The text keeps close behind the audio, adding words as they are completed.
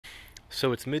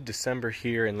So it's mid-December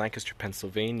here in Lancaster,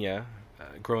 Pennsylvania,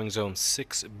 growing zone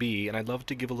 6B, and I'd love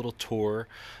to give a little tour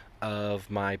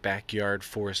of my backyard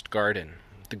forest garden.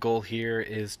 The goal here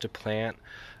is to plant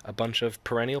a bunch of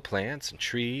perennial plants and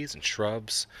trees and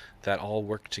shrubs that all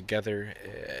work together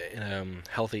in a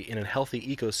healthy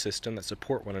ecosystem that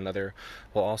support one another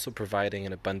while also providing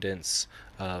an abundance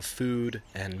of food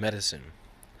and medicine.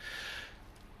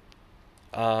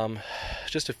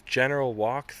 Just a general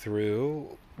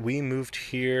walkthrough. We moved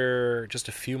here just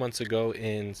a few months ago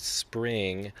in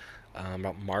spring,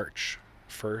 about March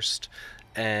 1st,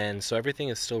 and so everything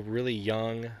is still really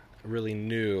young, really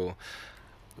new.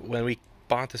 When we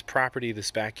bought this property,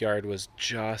 this backyard was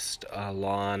just a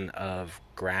lawn of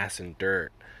grass and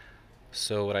dirt.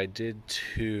 So what I did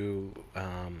to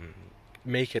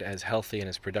make it as healthy and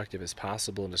as productive as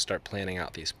possible and to start planning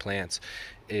out these plants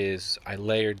is I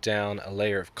layered down a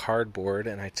layer of cardboard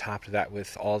and I topped that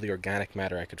with all the organic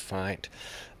matter I could find.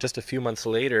 Just a few months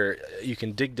later, you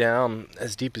can dig down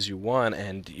as deep as you want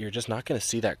and you're just not going to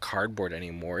see that cardboard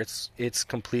anymore. It's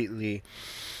completely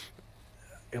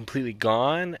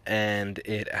gone, and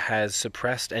it has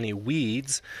suppressed any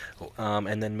weeds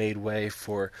and then made way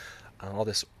for all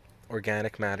this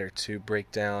organic matter to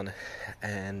break down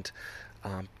and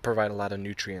provide a lot of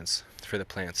nutrients for the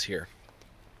plants here.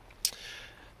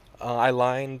 I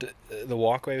lined the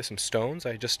walkway with some stones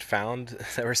I just found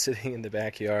that were sitting in the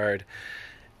backyard,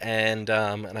 and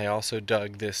I also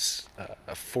dug this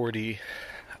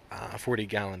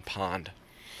 40-gallon pond.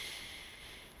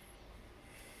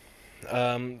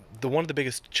 One of the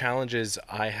biggest challenges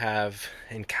I have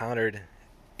encountered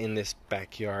in this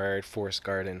backyard forest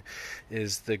garden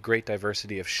is the great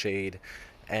diversity of shade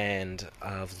and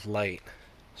of light.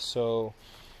 So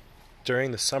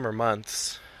during the summer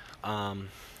months,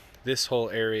 this whole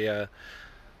area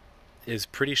is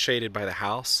pretty shaded by the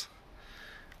house,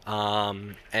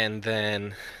 and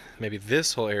then maybe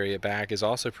this whole area back is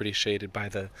also pretty shaded by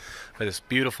this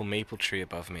beautiful maple tree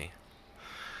above me.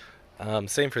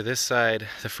 Same for this side.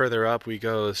 The further up we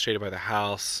go is shaded by the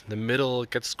house. The middle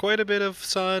gets quite a bit of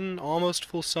sun, almost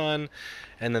full sun,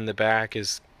 and then the back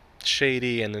is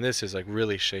shady, and then this is like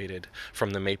really shaded from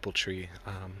the maple tree.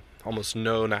 Almost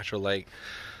no natural light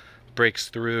breaks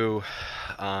through,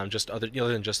 other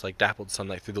than just like dappled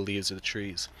sunlight through the leaves of the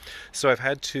trees. So I've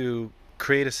had to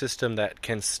create a system that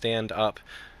can stand up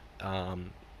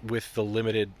with the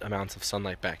limited amounts of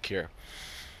sunlight back here.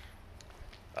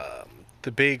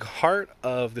 The big heart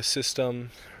of the system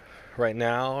right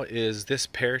now is this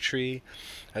pear tree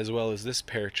as well as this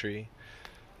pear tree.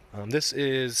 This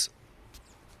is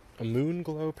a moon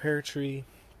glow pear tree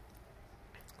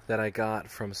that I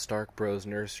got from Stark Bros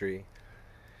Nursery.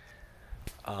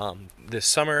 This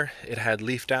summer it had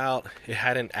leafed out. It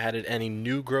hadn't added any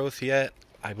new growth yet.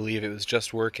 I believe it was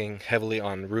just working heavily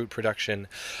on root production.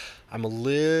 I'm a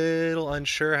little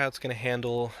unsure how it's going to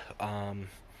handle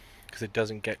because it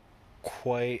doesn't get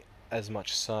quite as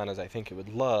much sun as I think it would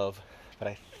love, but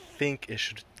I think it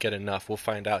should get enough. We'll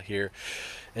find out here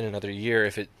in another year.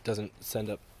 If it doesn't send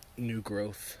up new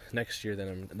growth next year,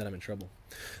 then I'm in trouble.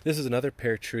 This is another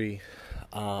pear tree,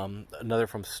 another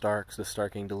from Stark's, the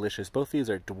Starking Delicious. Both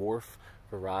these are dwarf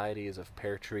varieties of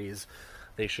pear trees.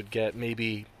 They should get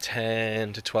maybe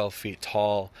 10 to 12 feet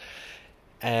tall,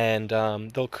 and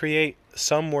they'll create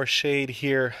some more shade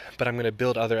here, but I'm going to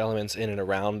build other elements in and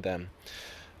around them.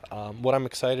 What I'm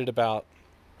excited about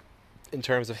in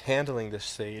terms of handling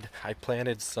this shade, I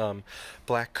planted some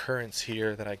black currants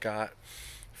here that I got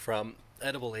from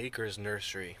Edible Acres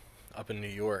Nursery up in New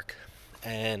York.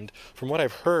 And from what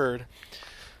I've heard,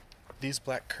 these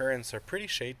black currants are pretty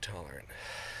shade tolerant.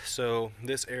 So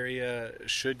this area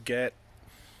should get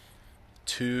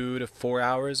 2 to 4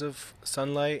 hours of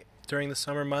sunlight during the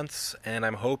summer months, and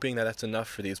I'm hoping that that's enough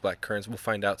for these black currants. We'll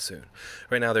find out soon.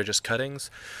 Right now they're just cuttings,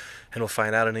 and we'll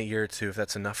find out in a year or two if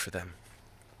that's enough for them.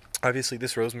 Obviously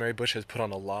this rosemary bush has put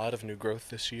on a lot of new growth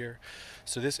this year,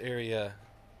 so this area,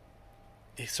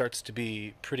 it starts to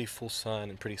be pretty full sun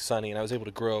and pretty sunny, and I was able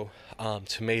to grow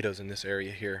tomatoes in this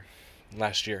area here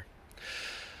last year.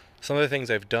 Some of the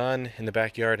things I've done in the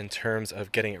backyard in terms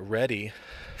of getting it ready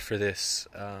for this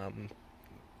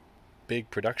big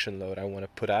production load I want to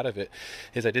put out of it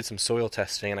is I did some soil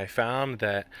testing, and I found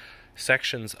that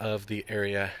sections of the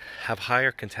area have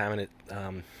higher contaminant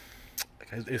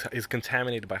is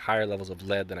contaminated by higher levels of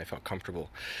lead than I felt comfortable.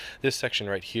 This section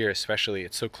right here especially,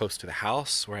 it's so close to the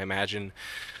house where I imagine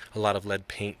a lot of lead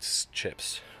paint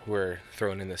chips were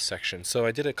thrown in this section. So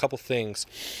I did a couple things.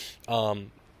 The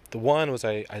one was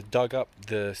I dug up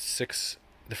the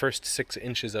first 6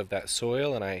 inches of that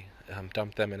soil, and I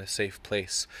dumped them in a safe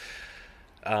place.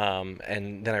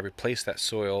 And then I replaced that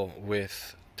soil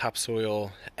with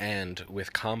topsoil and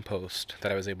with compost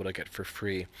that I was able to get for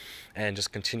free, and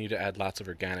just continue to add lots of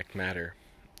organic matter,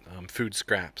 food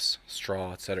scraps,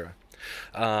 straw, etc.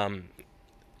 Um,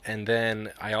 and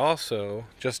then I also,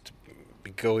 just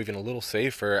go even a little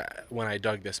safer, when I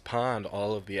dug this pond,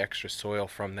 all of the extra soil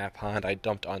from that pond I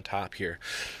dumped on top here.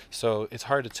 So it's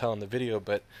hard to tell in the video,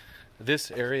 but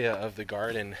this area of the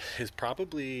garden is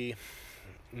probably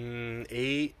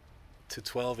 8 to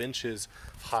 12 inches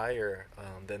higher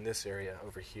than this area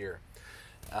over here.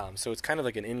 So it's kind of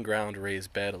like an in-ground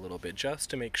raised bed a little bit, just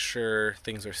to make sure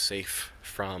things are safe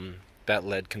from that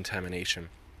lead contamination.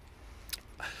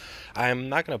 I'm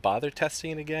not going to bother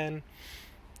testing it again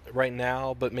right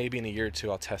now, but maybe in a year or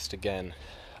two I'll test again.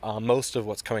 Most of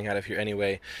what's coming out of here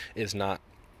anyway is not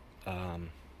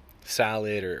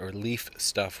salad or leaf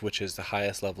stuff, which is the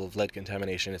highest level of lead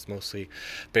contamination. It's mostly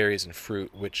berries and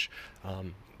fruit, which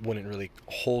wouldn't really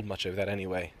hold much of that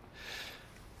anyway.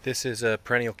 This is a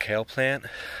perennial kale plant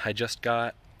I just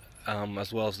got,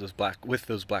 as well as those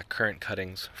black currant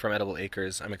cuttings from Edible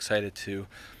Acres. I'm excited to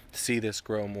see this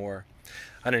grow more.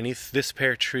 Underneath this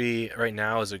pear tree right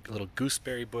now is a little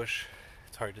gooseberry bush.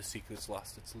 It's hard to see because it's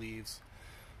lost its leaves.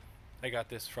 I got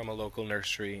this from a local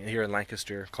nursery here in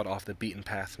Lancaster called Off the Beaten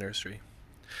Path Nursery.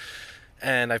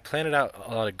 And I've planted out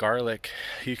a lot of garlic.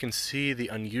 You can see the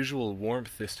unusual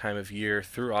warmth this time of year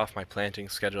threw off my planting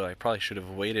schedule. I probably should have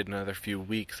waited another few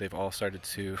weeks. They've all started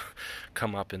to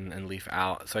come up and leaf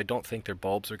out. So I don't think their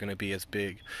bulbs are going to be as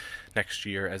big next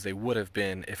year as they would have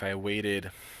been if I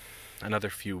waited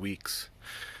another few weeks.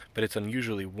 But it's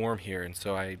unusually warm here, and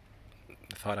so I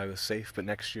thought I was safe. But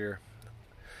next year,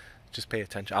 just pay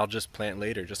attention. I'll just plant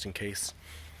later just in case.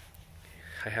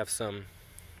 I have some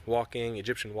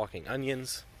Egyptian walking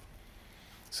onions,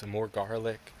 some more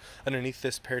garlic. Underneath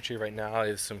this pear tree right now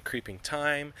is some creeping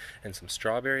thyme and some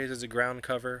strawberries as a ground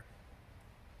cover.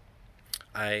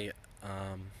 I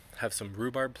have some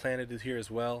rhubarb planted here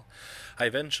as well. I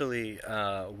eventually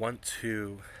want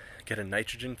to get a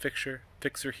nitrogen fixer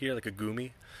here, like a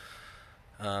gumi.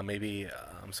 Maybe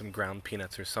some ground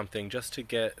peanuts or something, just to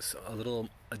get a little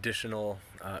additional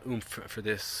oomph for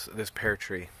this pear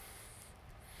tree.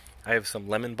 I have some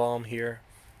lemon balm here,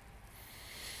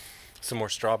 some more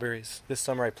strawberries. This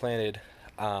summer I planted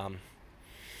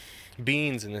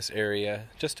beans in this area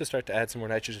just to start to add some more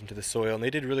nitrogen to the soil, and they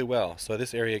did really well. So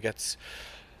this area gets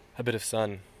a bit of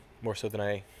sun, more so than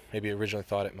I maybe originally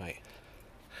thought it might.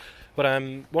 But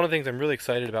one of the things I'm really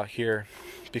excited about here,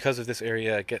 because of this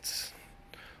area, it gets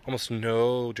almost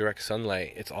no direct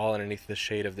sunlight. It's all underneath the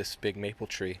shade of this big maple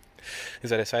tree.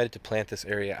 Is I decided to plant this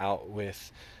area out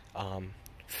with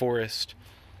forest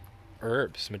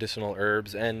herbs, medicinal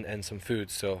herbs, and some food.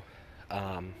 So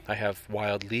I have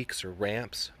wild leeks or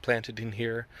ramps planted in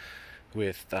here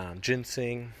with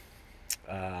ginseng.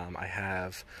 I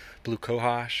have blue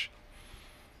cohosh,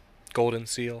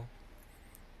 goldenseal,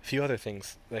 a few other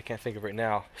things that I can't think of right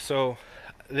now. So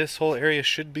this whole area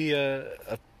should be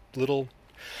a little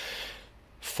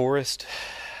forest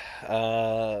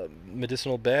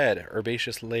medicinal bed,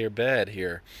 herbaceous layer bed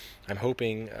here. I'm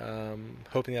hoping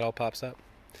that all pops up.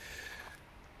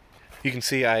 You can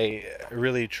see I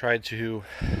really tried to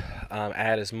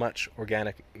add as much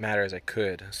organic matter as I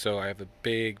could. So I have a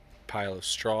big pile of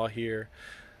straw here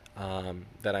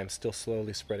that I'm still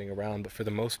slowly spreading around, but for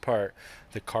the most part,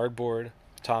 the cardboard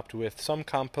topped with some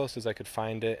compost as I could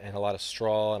find it, and a lot of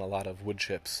straw and a lot of wood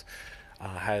chips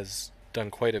has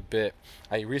done quite a bit.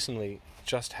 I recently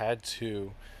just had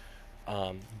to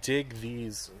dig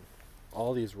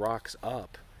all these rocks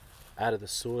up out of the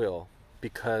soil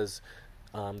because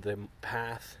the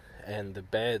path and the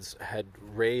beds had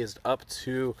raised up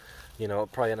to,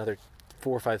 probably another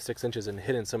 4, 5, 6 inches and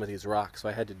hidden some of these rocks, so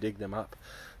I had to dig them up.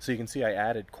 So you can see I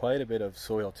added quite a bit of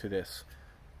soil to this,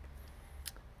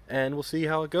 and we'll see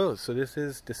how it goes. So this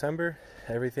is December.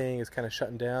 Everything is kind of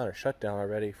shut down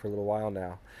already for a little while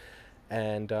now,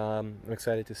 and I'm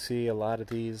excited to see a lot of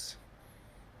these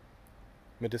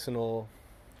medicinal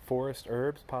forest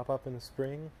herbs pop up in the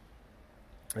spring.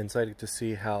 I'm excited to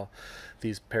see how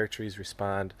these pear trees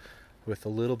respond with a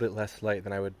little bit less light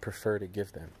than I would prefer to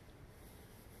give them.